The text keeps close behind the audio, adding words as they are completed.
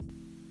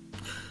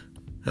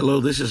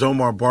Hello, this is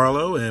Omar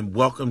Barlow, and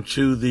welcome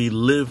to the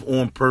Live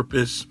on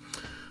Purpose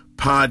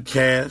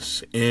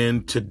podcast.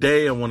 And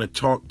today I want to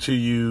talk to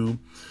you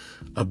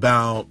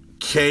about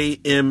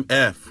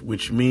KMF,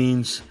 which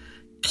means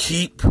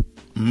keep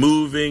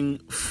moving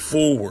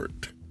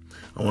forward.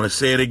 I want to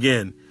say it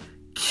again,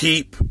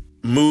 keep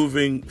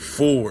moving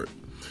forward.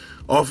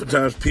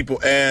 Oftentimes people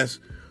ask,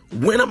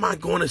 when am I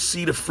going to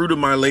see the fruit of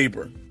my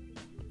labor?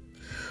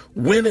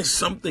 When is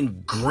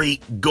something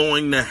great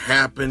going to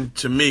happen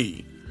to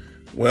me?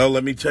 Well,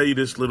 let me tell you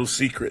this little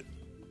secret.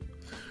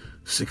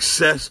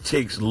 Success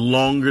takes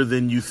longer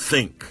than you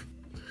think.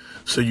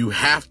 So you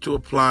have to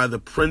apply the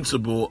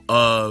principle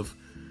of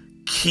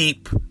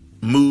keep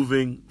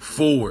moving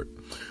forward.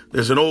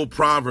 There's an old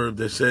proverb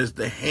that says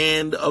the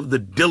hand of the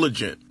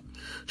diligent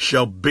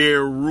shall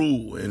bear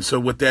rule. And so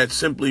what that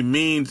simply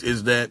means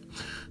is that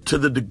to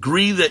the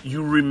degree that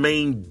you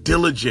remain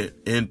diligent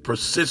and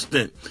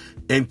persistent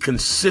and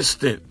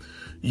consistent,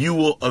 you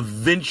will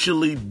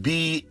eventually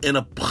be in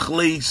a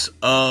place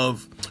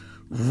of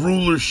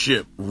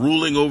rulership,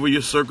 ruling over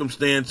your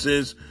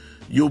circumstances.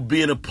 You'll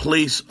be in a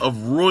place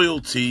of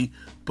royalty,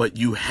 but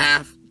you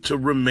have to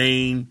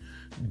remain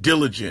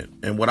diligent.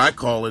 And what I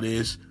call it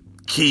is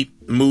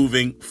keep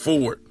moving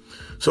forward.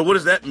 So what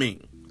does that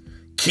mean?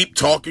 Keep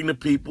talking to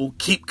people,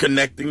 keep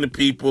connecting to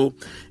people,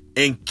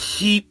 and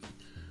keep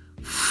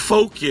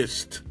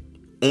focused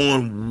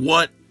on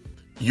what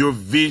your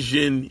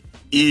vision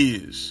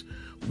is,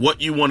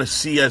 what you want to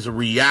see as a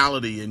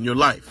reality in your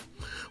life.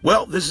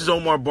 Well, this is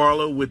Omar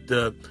Barlow with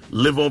the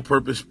Live on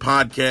Purpose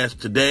podcast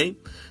today.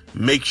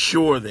 Make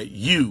sure that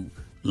you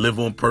live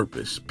on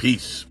purpose.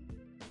 Peace.